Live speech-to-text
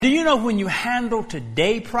Do you know when you handle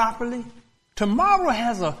today properly, tomorrow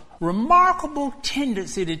has a remarkable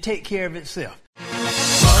tendency to take care of itself.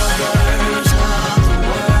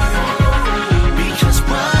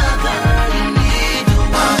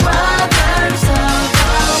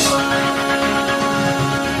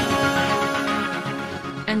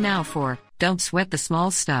 And now for Don't Sweat the Small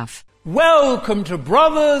Stuff. Welcome to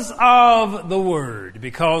Brothers of the Word,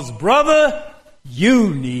 because brother,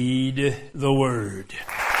 you need the Word.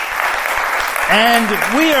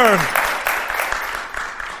 And we are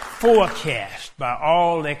forecast by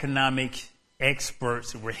all economic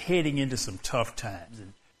experts that we're heading into some tough times.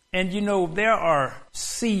 And you know, there are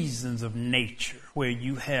seasons of nature where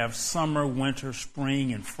you have summer, winter,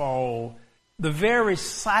 spring, and fall. The very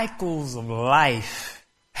cycles of life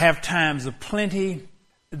have times of plenty,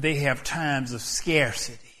 they have times of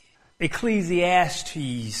scarcity.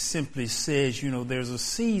 Ecclesiastes simply says, you know, there's a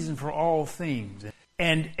season for all things.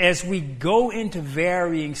 And as we go into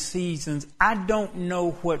varying seasons, I don't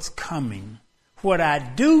know what's coming. What I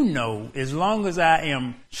do know, as long as I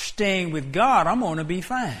am staying with God, I'm going to be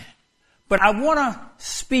fine. But I want to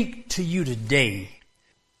speak to you today,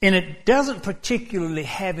 and it doesn't particularly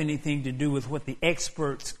have anything to do with what the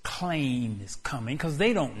experts claim is coming, because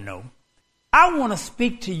they don't know. I want to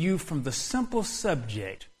speak to you from the simple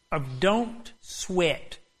subject of don't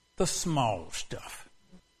sweat the small stuff.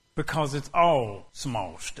 Because it's all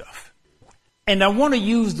small stuff. And I want to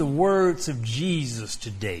use the words of Jesus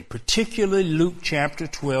today, particularly Luke chapter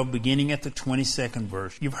 12, beginning at the 22nd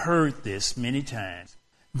verse. You've heard this many times.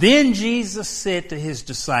 Then Jesus said to his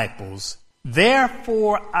disciples,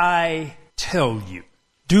 "Therefore I tell you,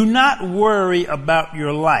 do not worry about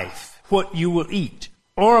your life, what you will eat,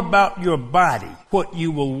 or about your body, what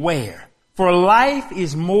you will wear. For life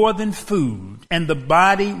is more than food, and the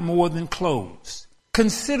body more than clothes.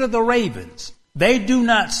 Consider the ravens. They do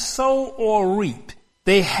not sow or reap.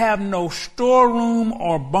 They have no storeroom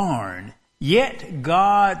or barn, yet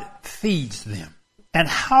God feeds them. And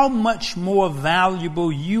how much more valuable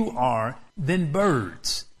you are than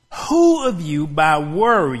birds. Who of you, by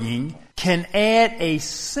worrying, can add a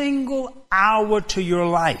single hour to your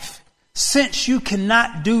life? Since you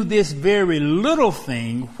cannot do this very little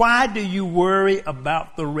thing, why do you worry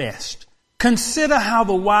about the rest? Consider how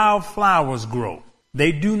the wild flowers grow.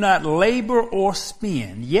 They do not labor or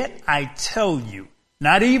spin, yet I tell you,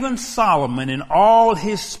 not even Solomon in all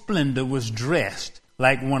his splendor was dressed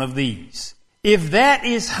like one of these. If that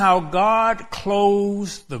is how God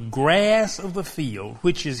clothes the grass of the field,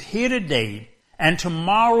 which is here today, and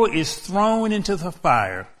tomorrow is thrown into the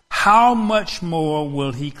fire, how much more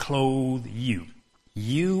will he clothe you,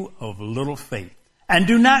 you of little faith? And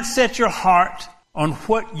do not set your heart on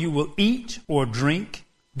what you will eat or drink.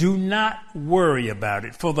 Do not worry about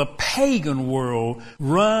it, for the pagan world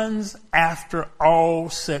runs after all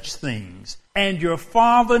such things, and your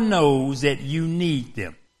Father knows that you need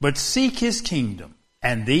them. But seek his kingdom,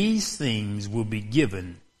 and these things will be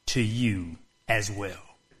given to you as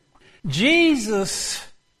well." Jesus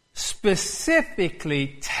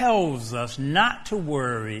specifically tells us not to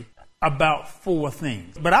worry about four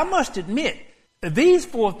things. But I must admit, these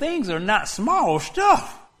four things are not small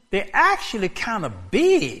stuff. They're actually kind of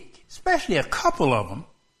big, especially a couple of them.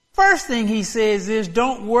 First thing he says is,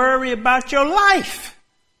 don't worry about your life.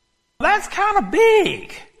 That's kind of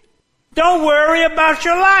big. Don't worry about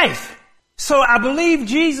your life. So I believe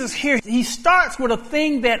Jesus here, he starts with a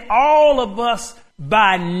thing that all of us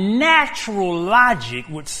by natural logic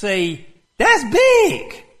would say, that's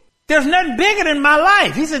big. There's nothing bigger than my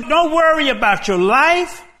life. He said, don't worry about your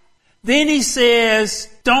life. Then he says,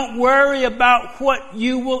 don't worry about what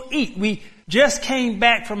you will eat. We just came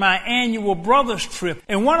back from our annual brothers trip.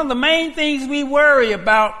 And one of the main things we worry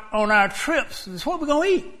about on our trips is what we're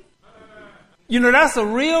going to eat. You know, that's a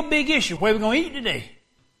real big issue. What are we going to eat today?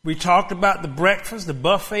 We talked about the breakfast, the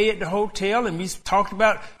buffet at the hotel, and we talked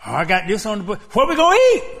about, I got this on the buffet. What are we going to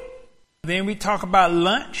eat? Then we talk about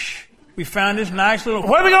lunch. We found this nice little,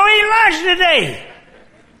 what are we going to eat lunch today?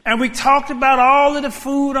 And we talked about all of the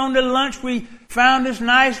food on the lunch. We found this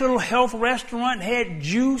nice little health restaurant, had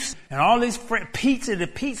juice and all this pizza. The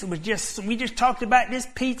pizza was we just talked about this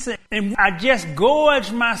pizza. And I just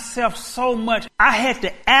gorged myself so much. I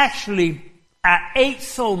ate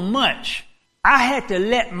so much, I had to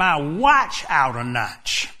let my watch out a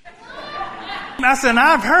notch. I said,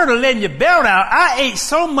 I've heard of letting your belt out. I ate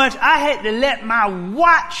so much, I had to let my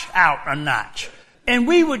watch out a notch. And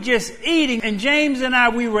we were just eating, and James and I,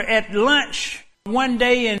 we were at lunch one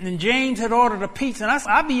day, and James had ordered a pizza. And I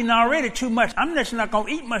said, I've eaten already too much. I'm just not going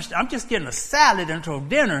to eat much. I'm just getting a salad until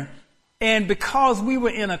dinner. And because we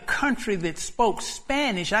were in a country that spoke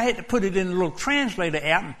Spanish, I had to put it in a little translator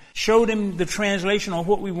app and showed him the translation on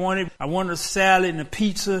what we wanted. I wanted a salad and a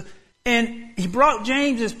pizza. And he brought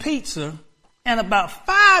James's pizza. And about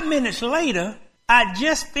 5 minutes later, I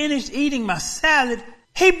just finished eating my salad.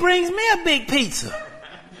 He brings me a big pizza.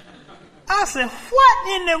 I said, what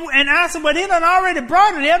in the... And I said, well, he done already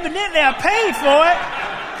brought it. Evidently, I paid for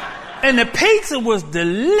it. And the pizza was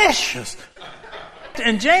delicious.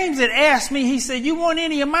 And James had asked me, he said, you want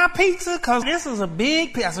any of my pizza? Because this is a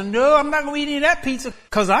big pizza. I said, no, I'm not going to eat any of that pizza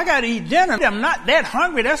because I got to eat dinner. I'm not that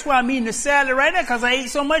hungry. That's why I'm eating the salad right now because I ate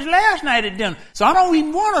so much last night at dinner. So I don't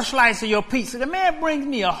even want a slice of your pizza. The man brings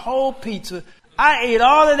me a whole pizza. I ate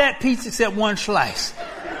all of that pizza except one slice.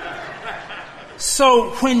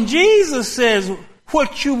 So when Jesus says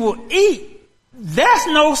what you will eat, that's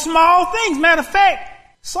no small things. Matter of fact,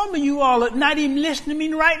 some of you all are not even listening to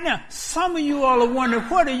me right now. Some of you all are wondering,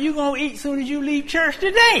 what are you going to eat as soon as you leave church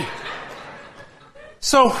today?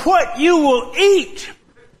 So what you will eat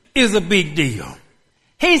is a big deal.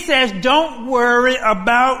 He says, don't worry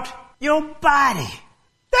about your body.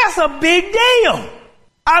 That's a big deal.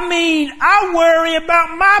 I mean, I worry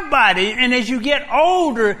about my body, and as you get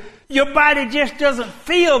older, your body just doesn't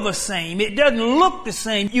feel the same. It doesn't look the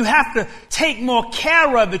same. You have to take more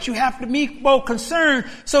care of it. You have to be more concerned.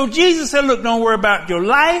 So Jesus said, look, don't worry about your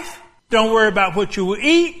life. Don't worry about what you will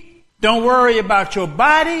eat. Don't worry about your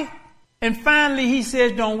body. And finally, he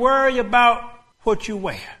says, don't worry about what you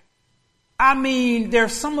wear. I mean,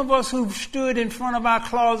 there's some of us who've stood in front of our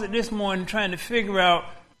closet this morning trying to figure out,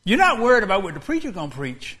 you're not worried about what the preacher's going to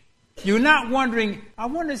preach. You're not wondering, I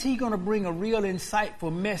wonder is he going to bring a real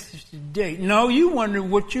insightful message today? No, you're wondering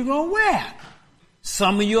what you're going to wear.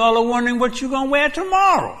 Some of you all are wondering what you're going to wear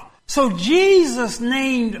tomorrow. So Jesus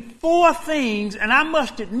named 4 things, and I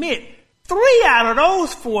must admit, 3 out of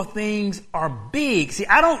those 4 things are big. See,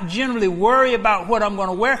 I don't generally worry about what I'm going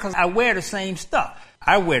to wear because I wear the same stuff.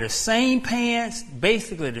 I wear the same pants,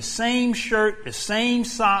 basically the same shirt, the same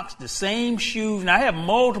socks, the same shoes, and I have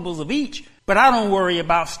multiples of each. But I don't worry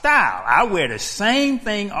about style. I wear the same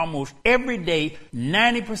thing almost every day,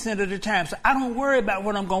 90% of the time. So I don't worry about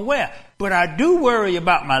what I'm going to wear. But I do worry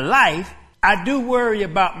about my life. I do worry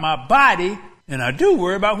about my body. And I do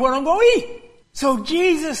worry about what I'm going to eat. So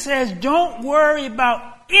Jesus says, don't worry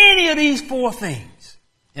about any of these 4 things.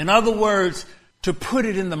 In other words, to put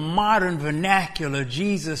it in the modern vernacular,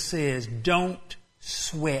 Jesus says, don't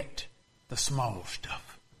sweat the small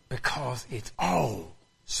stuff because it's all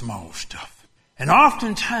small stuff. And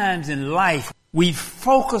oftentimes in life, we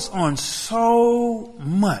focus on so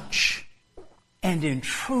much, and in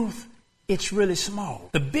truth, it's really small.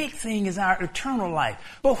 The big thing is our eternal life.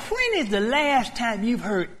 But when is the last time you've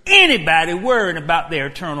heard anybody worrying about their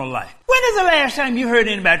eternal life? When is the last time you heard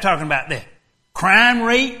anybody talking about that? Crime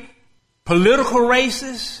rate, political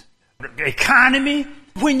races, economy.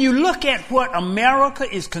 When you look at what America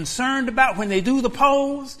is concerned about when they do the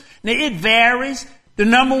polls, now it varies. The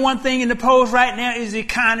number one thing in the polls right now is the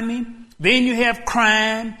economy. Then you have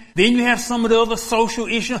crime. Then you have some of the other social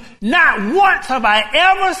issues. Not once have I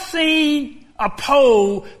ever seen a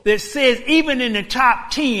poll that says even in the top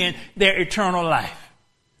 10, their eternal life.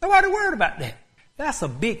 Nobody worried about that. That's a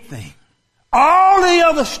big thing. All the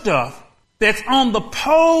other stuff that's on the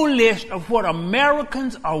poll list of what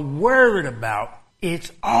Americans are worried about,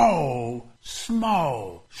 it's all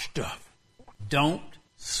small stuff. Don't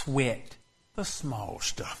sweat the small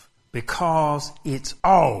stuff because it's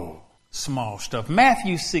all small stuff.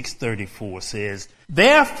 Matthew 6:34 says,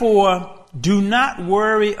 therefore do not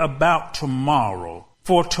worry about tomorrow,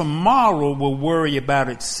 for tomorrow will worry about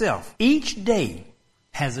itself. Each day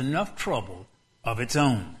has enough trouble of its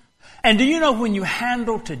own. And do you know when you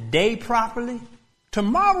handle today properly,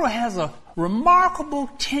 tomorrow has a remarkable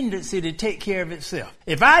tendency to take care of itself.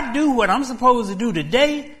 If I do what I'm supposed to do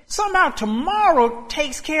today, somehow tomorrow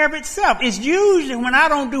takes care of itself. It's usually when I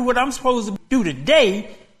don't do what I'm supposed to do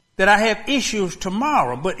today that I have issues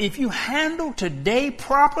tomorrow. But if you handle today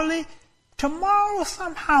properly, tomorrow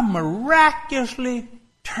somehow miraculously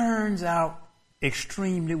turns out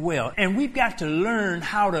extremely well. And we've got to learn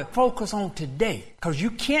how to focus on today because you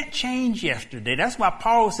can't change yesterday. That's why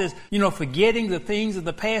Paul says, forgetting the things of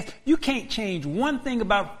the past, you can't change one thing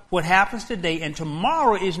about what happens today, and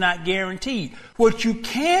tomorrow is not guaranteed. What you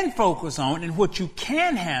can focus on and what you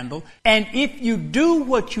can handle, and if you do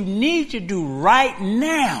what you need to do right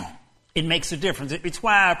now, it makes a difference. It's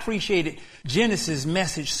why I appreciated Genesis'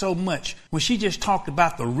 message so much when she just talked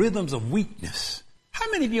about the rhythms of weakness. How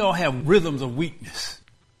many of y'all have rhythms of weakness?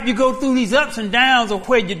 You go through these ups and downs of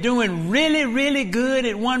where you're doing really, really good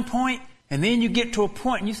at one point, And then you get to a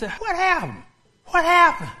point and you say, what happened? What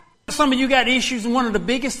happened? Some of you got issues, and one of the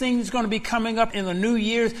biggest things that's going to be coming up in the New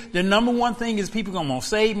Year's, the number one thing is people are going to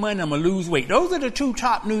save money, I'm going to lose weight. Those are the two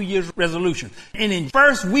top New Year's resolutions. And in the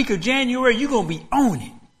first week of January, you're going to be on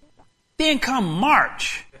it. Then come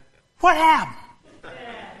March. What happened?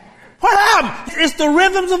 What happened? It's the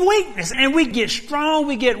rhythms of weakness. And we get strong,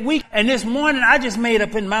 we get weak. And this morning, I just made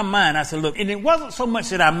up in my mind. I said, look, and it wasn't so much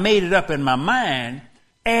that I made it up in my mind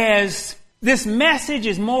as this message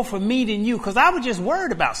is more for me than you, because I was just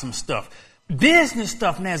worried about some stuff. Business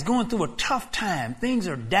stuff now is going through a tough time. Things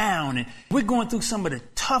are down, and we're going through some of the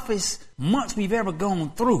toughest months we've ever gone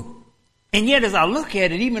through. And yet, as I look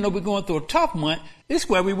at it, even though we're going through a tough month, it's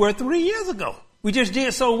where we were 3 years ago. We just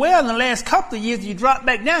did so well in the last couple of years, you drop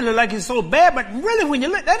back down, look like it's so bad, but really when you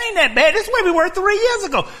look, that ain't that bad. This is where we were 3 years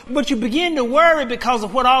ago. But you begin to worry because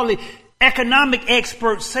of what all the economic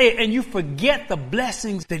experts say, and you forget the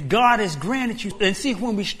blessings that God has granted you. And see,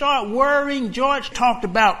 when we start worrying, George talked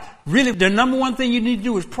about really the number one thing you need to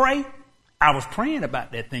do is pray. I was praying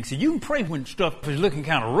about that thing. So you can pray when stuff is looking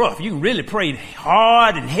kind of rough. You can really pray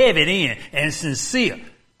hard and heavy in and sincere.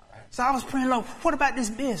 So I was praying, Lord, what about this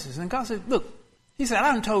business? And God said, look, he said,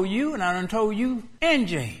 I done told you, and I done told you and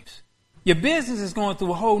James. Your business is going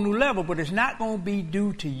through a whole new level, but it's not going to be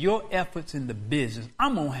due to your efforts in the business.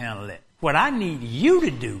 I'm going to handle that. What I need you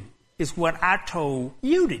to do is what I told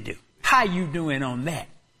you to do. How you doing on that?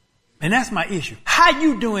 And that's my issue. How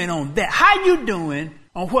you doing on that? How you doing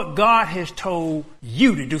on what God has told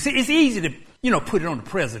you to do? See, it's easy to, put it on the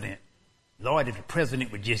president. Lord, if the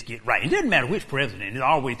president would just get right. It doesn't matter which president. It's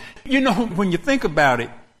always, when you think about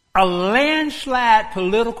it, a landslide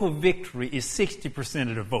political victory is 60%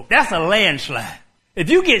 of the vote. That's a landslide. If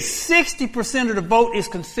you get 60% of the vote, it's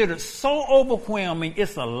considered so overwhelming,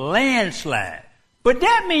 it's a landslide. But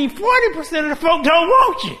that means 40% of the folk don't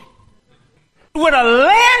want you. With a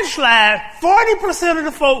landslide, 40% of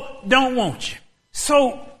the folk don't want you.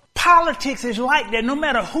 So politics is like that. No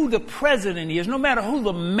matter who the president is, no matter who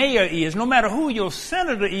the mayor is, no matter who your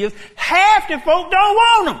senator is, half the folk don't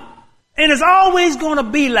want them. And it's always going to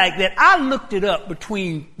be like that. I looked it up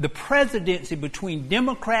between the presidency, between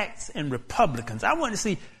Democrats and Republicans. I want to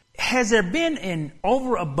see, has there been an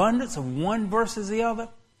overabundance of one versus the other?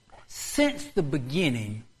 Since the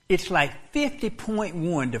beginning, it's like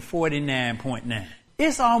 50.1 to 49.9.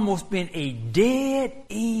 It's almost been a dead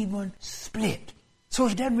even split. So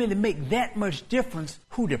it doesn't really make that much difference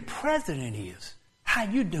who the president is. How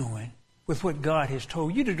you doing with what God has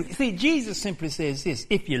told you to do? See, Jesus simply says this: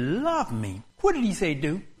 if you love me, what did he say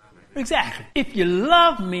do? Exactly. If you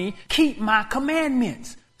love me, keep my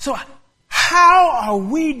commandments. So how are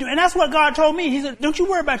we doing? And that's what God told me. He said, don't you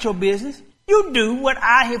worry about your business. You do what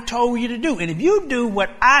I have told you to do. And if you do what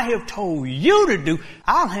I have told you to do,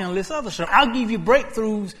 I'll handle this other stuff. I'll give you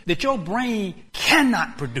breakthroughs that your brain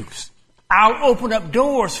cannot produce. I'll open up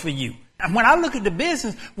doors for you. And when I look at the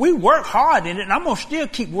business, we work hard in it, and I'm going to still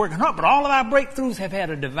keep working hard, but all of our breakthroughs have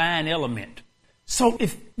had a divine element. So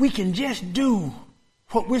if we can just do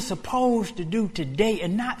what we're supposed to do today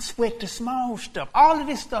and not sweat the small stuff. All of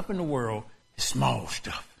this stuff in the world is small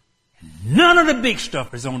stuff. And none of the big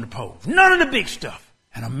stuff is on the polls. None of the big stuff.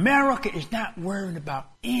 And America is not worried about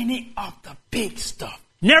any of the big stuff.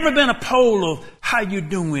 Never been a poll of how you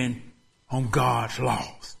doing on God's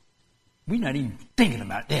laws. We're not even thinking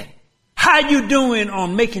about that. How you doing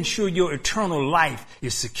on making sure your eternal life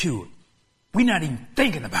is secured? We're not even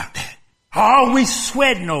thinking about that. All we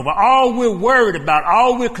sweating over, all we're worried about,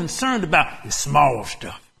 all we're concerned about is small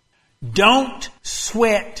stuff. Don't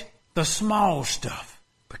sweat the small stuff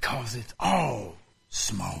because it's all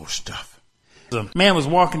small stuff. A man was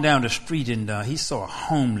walking down the street and he saw a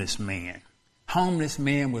homeless man. Homeless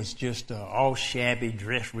man was just all shabby,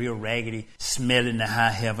 dressed real raggedy, smelling the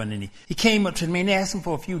high heaven. And he came up to the man and asked him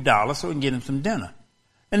for a few dollars so he can get him some dinner.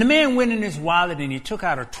 And the man went in his wallet and he took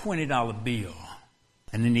out a $20 bill.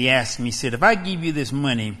 And then he asked me, he said, if I give you this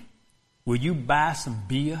money, will you buy some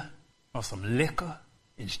beer or some liquor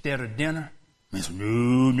instead of dinner? I said,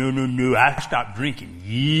 no. I stopped drinking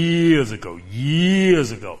years ago.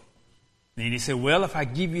 And he said, well, if I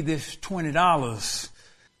give you this $20,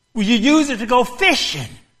 will you use it to go fishing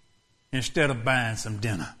instead of buying some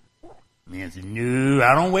dinner? Man said, no,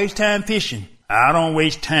 I don't waste time fishing. I don't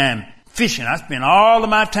waste time fishing. I spend all of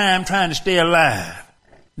my time trying to stay alive.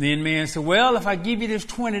 Then man said, well, if I give you this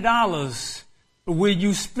 $20, will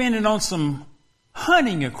you spend it on some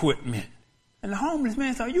hunting equipment? And the homeless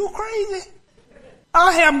man said, are you crazy?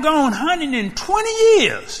 I haven't gone hunting in 20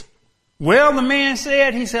 years. Well, the man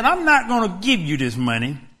said, he said, I'm not going to give you this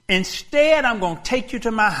money. Instead, I'm going to take you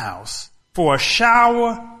to my house for a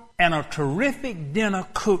shower and a terrific dinner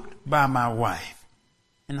cooked by my wife.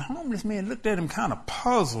 And the homeless man looked at him kind of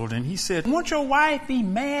puzzled, and he said, won't your wife be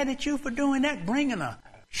mad at you for doing that, bringing a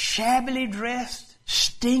shabbily dressed,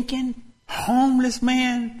 stinking, homeless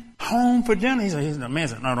man home for dinner? The man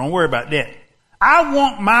said, no, don't worry about that. I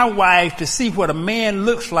want my wife to see what a man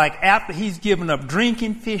looks like after he's given up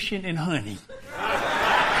drinking, fishing, and hunting.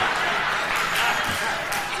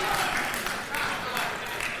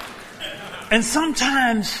 And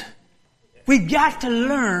sometimes we've got to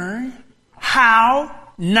learn how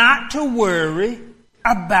not to worry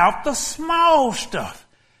about the small stuff.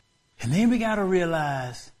 And then we got to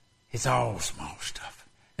realize it's all small stuff.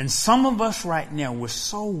 And some of us right now, we're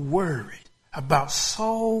so worried about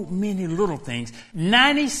so many little things.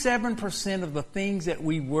 97% of the things that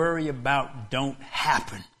we worry about don't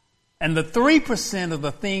happen. And the 3% of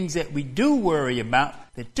the things that we do worry about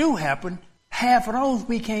that do happen, half of those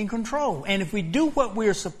we can't control. And if we do what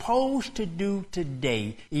we're supposed to do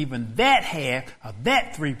today, even that half of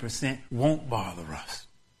that 3% won't bother us.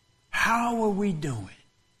 How are we doing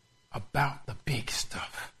about the big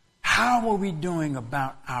stuff? How are we doing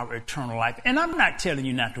about our eternal life? And I'm not telling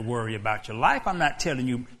you not to worry about your life. I'm not telling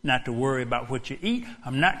you not to worry about what you eat.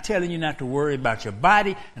 I'm not telling you not to worry about your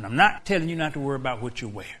body. And I'm not telling you not to worry about what you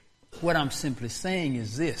wear. What I'm simply saying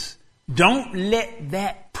is this. Don't let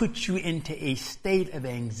that put you into a state of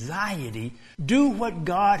anxiety. Do what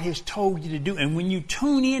God has told you to do. And when you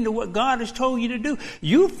tune in to what God has told you to do,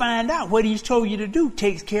 you find out what He's told you to do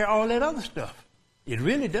takes care of all that other stuff. It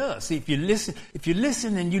really does. See, if you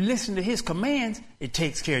listen and you listen to His commands, it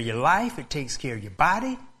takes care of your life. It takes care of your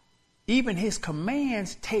body. Even His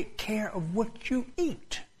commands take care of what you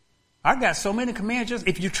eat. I got so many commands. Just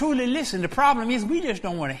if you truly listen, the problem is we just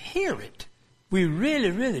don't want to hear it. We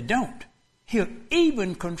really, really don't. He'll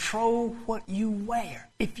even control what you wear.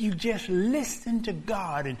 If you just listen to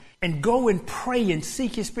God and go and pray and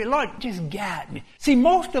seek His Spirit. Lord, just guide me. See,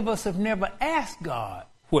 most of us have never asked God,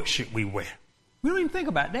 what should we wear? We don't even think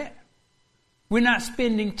about that. We're not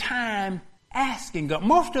spending time asking God.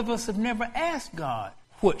 Most of us have never asked God,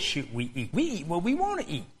 what should we eat? We eat what we want to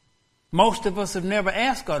eat. Most of us have never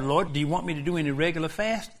asked God, Lord, do you want me to do any regular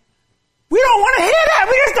fast? We don't want to hear that.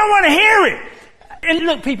 We just don't want to hear it. And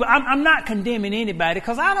look, people, I'm not condemning anybody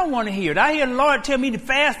because I don't want to hear it. I hear the Lord tell me to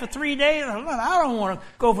fast for 3 days. I don't want to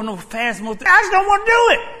go for no fast. I just don't want to do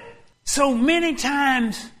it. So many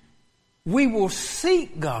times we will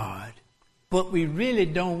seek God, but we really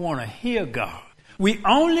don't want to hear God. We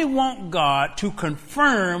only want God to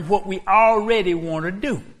confirm what we already want to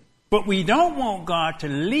do. But we don't want God to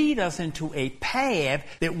lead us into a path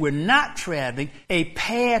that we're not traveling, a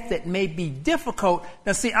path that may be difficult.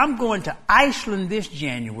 Now see, I'm going to Iceland this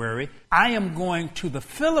January. I am going to the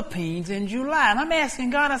Philippines in July. And I'm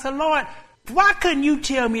asking God, I said, Lord, why couldn't you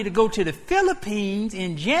tell me to go to the Philippines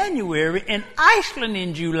in January and Iceland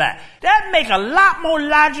in July? That make a lot more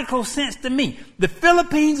logical sense to me. The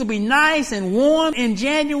Philippines will be nice and warm in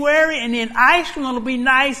January, and then Iceland will be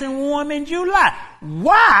nice and warm in July.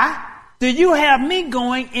 Why do you have me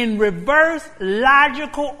going in reverse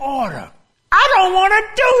logical order? I don't want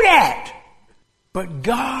to do that. But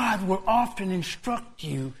God will often instruct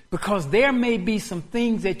you because there may be some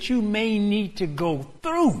things that you may need to go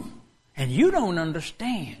through. And you don't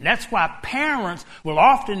understand. That's why parents will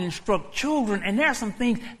often instruct children, and there are some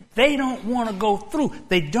things they don't want to go through.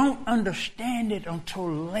 They don't understand it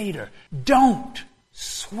until later. Don't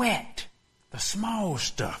sweat the small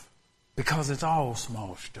stuff because it's all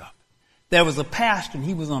small stuff. There was a pastor, and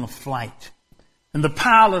he was on a flight. And the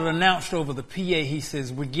pilot announced over the PA, he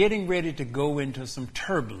says, we're getting ready to go into some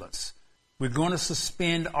turbulence. We're going to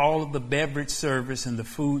suspend all of the beverage service and the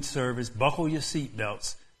food service. Buckle your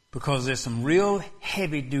seatbelts, because there's some real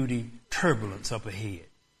heavy-duty turbulence up ahead.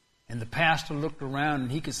 And the pastor looked around,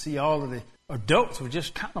 and he could see all of the adults were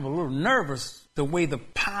just kind of a little nervous the way the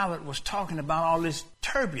pilot was talking about all this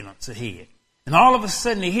turbulence ahead. And all of a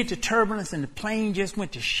sudden, they hit the turbulence, and the plane just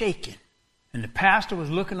went to shaking. And the pastor was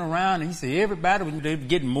looking around, and he said everybody was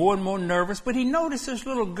getting more and more nervous. But he noticed this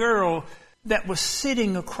little girl that was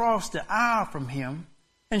sitting across the aisle from him,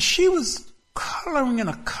 and she was coloring in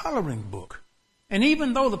a coloring book. And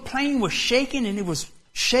even though the plane was shaking and it was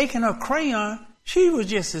shaking her crayon, she was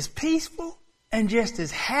just as peaceful and just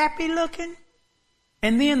as happy looking.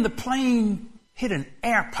 And then the plane hit an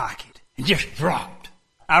air pocket and just dropped.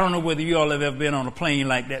 I don't know whether you all have ever been on a plane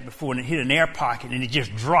like that before, and it hit an air pocket and it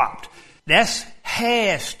just dropped. That's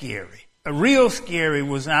half scary. A real scary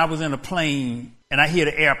was I was in a plane and I hit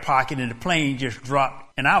an air pocket and the plane just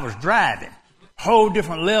dropped, and I was driving. Whole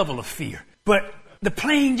different level of fear. But the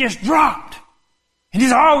plane just dropped. And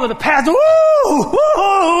he's all over the pastor, woo,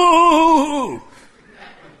 woo.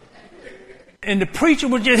 And the preacher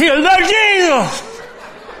would just hear, Lord Jesus.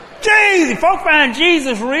 Jesus. Folks find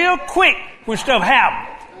Jesus real quick when stuff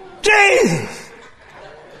happens. Jesus.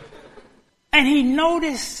 And he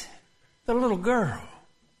noticed the little girl,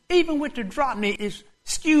 even with the drop, it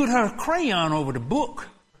skewed her crayon over the book.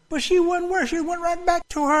 But she wasn't worried. She went right back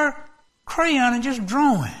to her crayon and just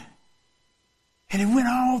drawing. And it went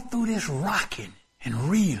all through this rocking and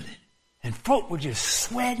reeling. And folk were just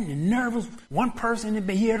sweating and nervous. One person had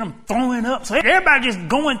been hearing them throwing up. So everybody just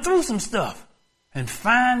going through some stuff. And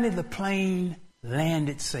finally the plane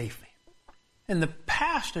landed safely. And the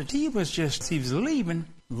pastor, he was leaving.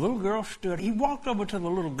 The little girl stood. He walked over to the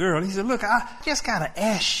little girl. He said, look, I just got to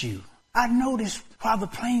ask you. I noticed while the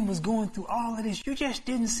plane was going through all of this, you just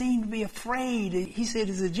didn't seem to be afraid. He said,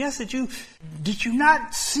 is it just that did you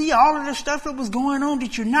not see all of the stuff that was going on?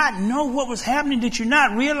 Did you not know what was happening? Did you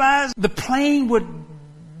not realize the plane would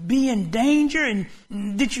be in danger? And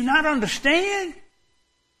did you not understand?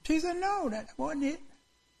 She said, no, that wasn't it.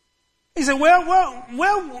 He said, well,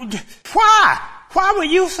 why? Why were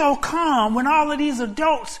you so calm when all of these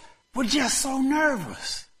adults were just so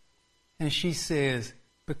nervous? And she says,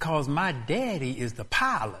 because my daddy is the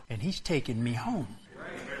pilot and he's taking me home.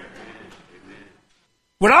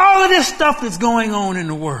 With all of this stuff that's going on in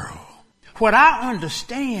the world, what I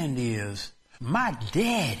understand is my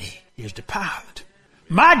daddy is the pilot.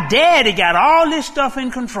 My daddy got all this stuff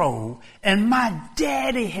in control, and my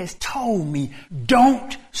daddy has told me,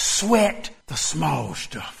 don't sweat the small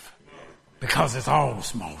stuff, because it's all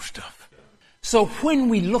small stuff. So when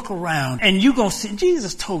we look around, and you're going to see,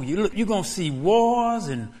 Jesus told you, look, you're going to see wars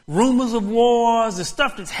and rumors of wars, the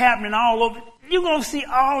stuff that's happening all over. You're going to see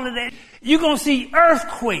all of that. You're going to see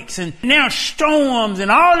earthquakes and now storms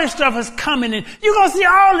and all this stuff is coming in. You're going to see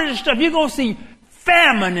all of this stuff. You're going to see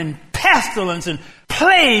famine and pestilence and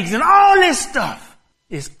plagues and all this stuff.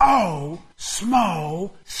 Is all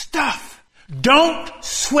small stuff. Don't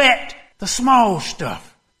sweat the small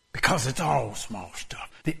stuff, because it's all small stuff.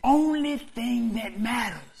 The only thing that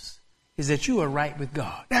matters is that you are right with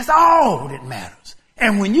God. That's all that matters.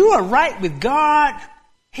 And when you are right with God,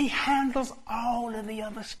 He handles all of the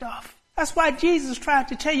other stuff. That's why Jesus tried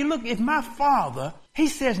to tell you, look, if my Father, He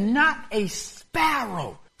says, not a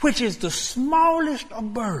sparrow, which is the smallest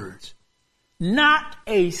of birds, not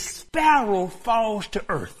a sparrow falls to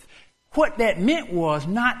earth. What that meant was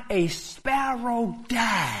not a sparrow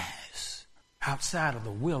dies outside of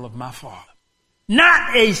the will of my Father.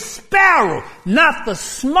 Not a sparrow, not the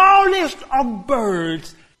smallest of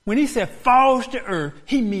birds. When He said falls to earth,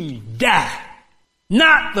 He means die.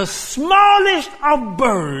 Not the smallest of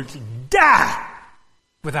birds die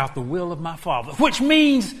without the will of my Father. Which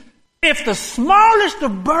means if the smallest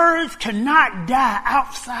of birds cannot die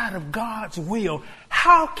outside of God's will,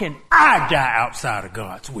 how can I die outside of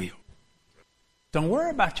God's will? Don't worry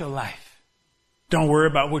about your life. Don't worry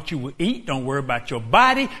about what you will eat. Don't worry about your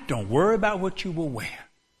body. Don't worry about what you will wear.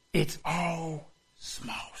 It's all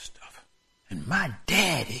small stuff. And my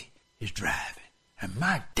daddy is driving. And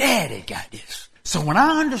my daddy got this. So when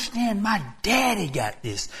I understand my daddy got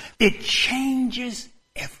this, it changes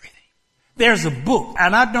everything. There's a book,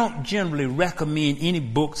 and I don't generally recommend any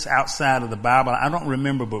books outside of the Bible. I don't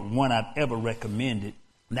remember but one I've ever recommended.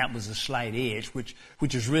 And that was A Slight Edge, which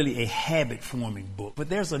is really a habit-forming book. But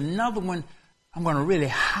there's another one I'm going to really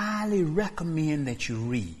highly recommend that you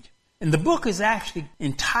read. And the book is actually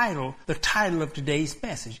entitled, the title of today's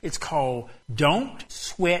message. It's called Don't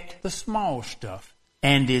Sweat the Small Stuff,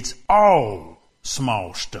 and it's all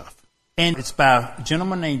small stuff. And it's by a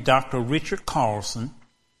gentleman named Dr. Richard Carlson.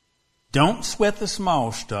 Don't sweat the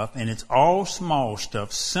small stuff, and it's all small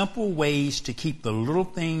stuff. Simple ways to keep the little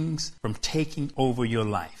things from taking over your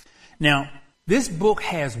life. Now, this book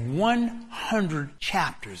has 100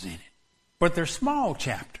 chapters in it, but they're small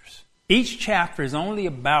chapters. Each chapter is only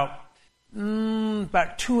about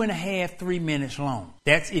 2.5, 3 minutes long.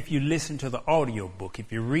 That's if you listen to the audio book.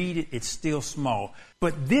 If you read it, it's still small.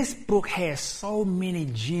 But this book has so many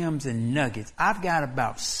gems and nuggets. I've got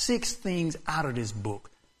about 6 things out of this book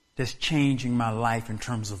that's changing my life in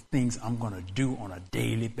terms of things I'm going to do on a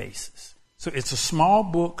daily basis. So it's a small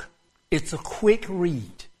book. It's a quick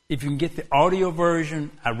read. If you can get the audio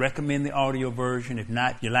version, I recommend the audio version. If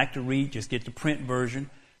not, if you like to read, just get the print version.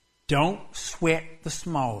 Don't Sweat the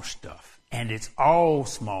Small Stuff. And it's all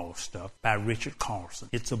small stuff by Richard Carlson.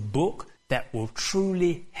 It's a book that will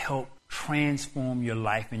truly help transform your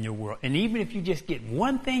life and your world. And even if you just get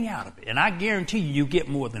one thing out of it, and I guarantee you get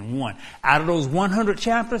more than one. Out of those 100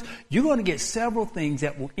 chapters, you're going to get several things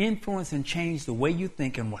that will influence and change the way you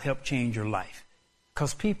think and will help change your life.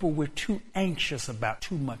 Because people, we're too anxious about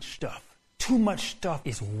too much stuff. Too much stuff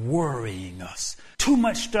is worrying us. Too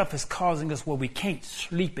much stuff is causing us where we can't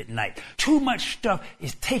sleep at night. Too much stuff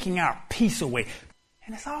is taking our peace away.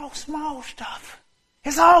 And it's all small stuff.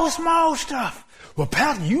 It's all small stuff. Well,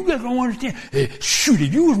 Pastor, you just don't understand. Shoot,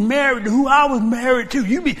 if you was married to who I was married to,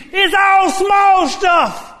 it's all small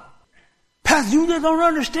stuff. Pastor, you just don't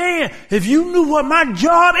understand. If you knew what my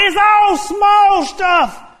job is, all small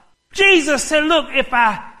stuff. Jesus said, look, if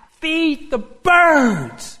I feed the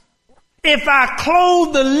birds, if I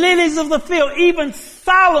clothe the lilies of the field, even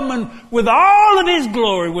Solomon with all of his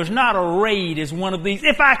glory was not arrayed as one of these.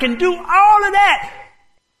 If I can do all of that,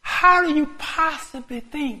 how do you possibly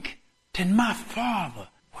think that my Father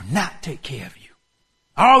will not take care of you?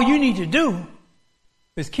 All you need to do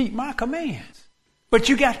is keep my commands. But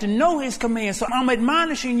you got to know his commands. So I'm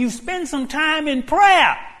admonishing you, spend some time in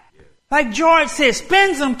prayer. Like George said,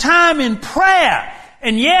 spend some time in prayer.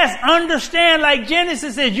 And yes, understand, like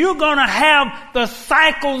Genesis says, you're going to have the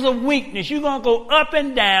cycles of weakness. You're going to go up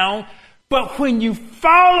and down. But when you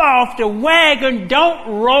fall off the wagon,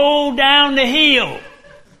 don't roll down the hill.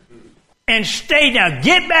 And stay down.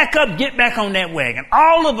 Get back up, get back on that wagon.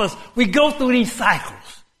 All of us, we go through these cycles.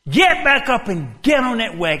 Get back up and get on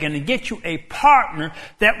that wagon and get you a partner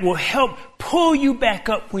that will help pull you back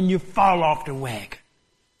up when you fall off the wagon.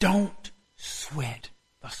 Don't sweat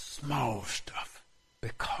the small stuff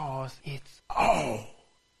because it's all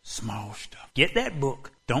small stuff. Get that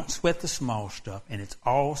book, Don't Sweat the Small Stuff, and it's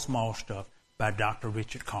all small stuff by Dr.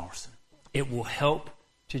 Richard Carlson. It will help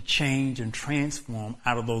to change and transform.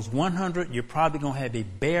 Out of those 100, you're probably going to have a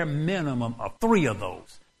bare minimum of 3 of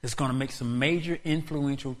those. It's going to make some major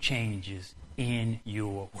influential changes in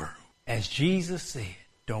your world. As Jesus said,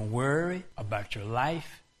 don't worry about your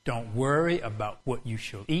life. Don't worry about what you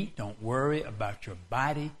shall eat. Don't worry about your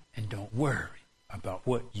body. And don't worry about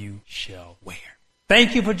what you shall wear.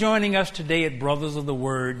 Thank you for joining us today at Brothers of the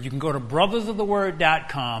Word. You can go to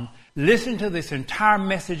brothersoftheword.com, listen to this entire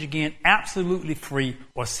message again absolutely free,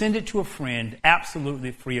 or send it to a friend absolutely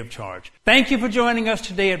free of charge. Thank you for joining us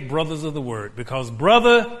today at Brothers of the Word, because,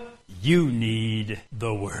 brother, you need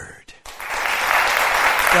the Word.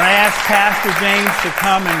 Can I ask Pastor James to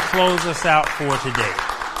come and close us out for today?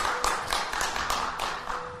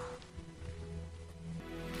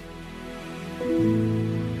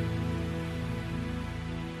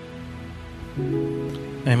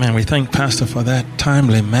 Amen. We thank Pastor for that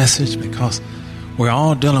timely message, because we're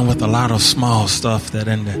all dealing with a lot of small stuff that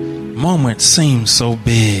in the moment seems so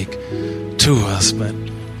big to us. But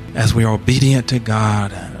as we are obedient to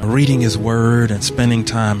God, reading His Word and spending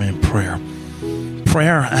time in prayer,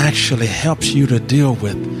 prayer actually helps you to deal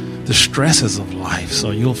with the stresses of life.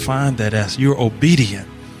 So you'll find that as you're obedient,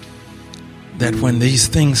 that when these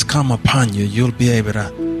things come upon you, you'll be able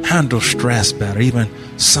to handle stress better. Even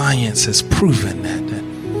science has proven that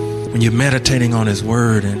when you're meditating on His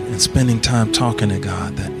Word and spending time talking to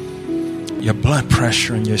God, that your blood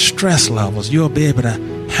pressure and your stress levels, you'll be able to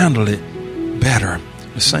handle it better.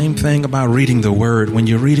 The same thing about reading the Word. When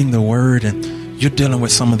you're reading the Word and you're dealing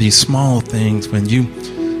with some of these small things, when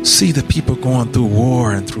you see the people going through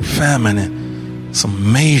war and through famine and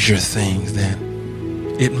some major things, then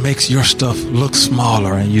it makes your stuff look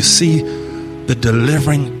smaller, and you see the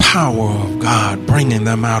delivering power of God bringing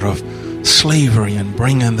them out of slavery and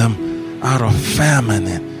bringing them out of famine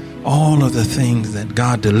and all of the things that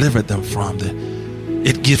God delivered them from. That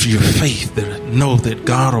it gives you faith to know that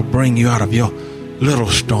God will bring you out of your little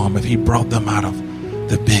storm if He brought them out of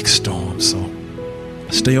the big storm. So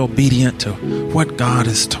stay obedient to what God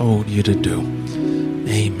has told you to do.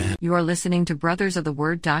 Amen. You are listening to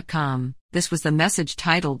brothersoftheword.com. This was the message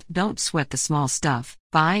titled, Don't Sweat the Small Stuff,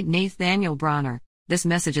 by Nathaniel Bronner. This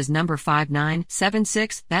message is number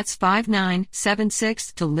 5976. That's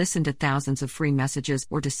 5976. To listen to thousands of free messages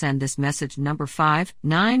or to send this message number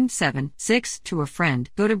 5976 to a friend,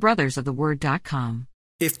 go to brothersoftheword.com.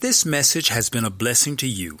 If this message has been a blessing to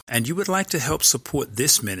you and you would like to help support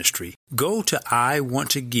this ministry, go to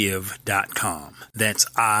iwanttogive.com. That's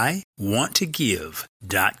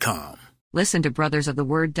iwanttogive.com. Listen to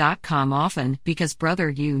brothersoftheword.com often, because, brother,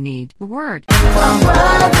 you need the Word.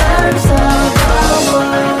 Brothers of the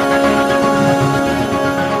Word.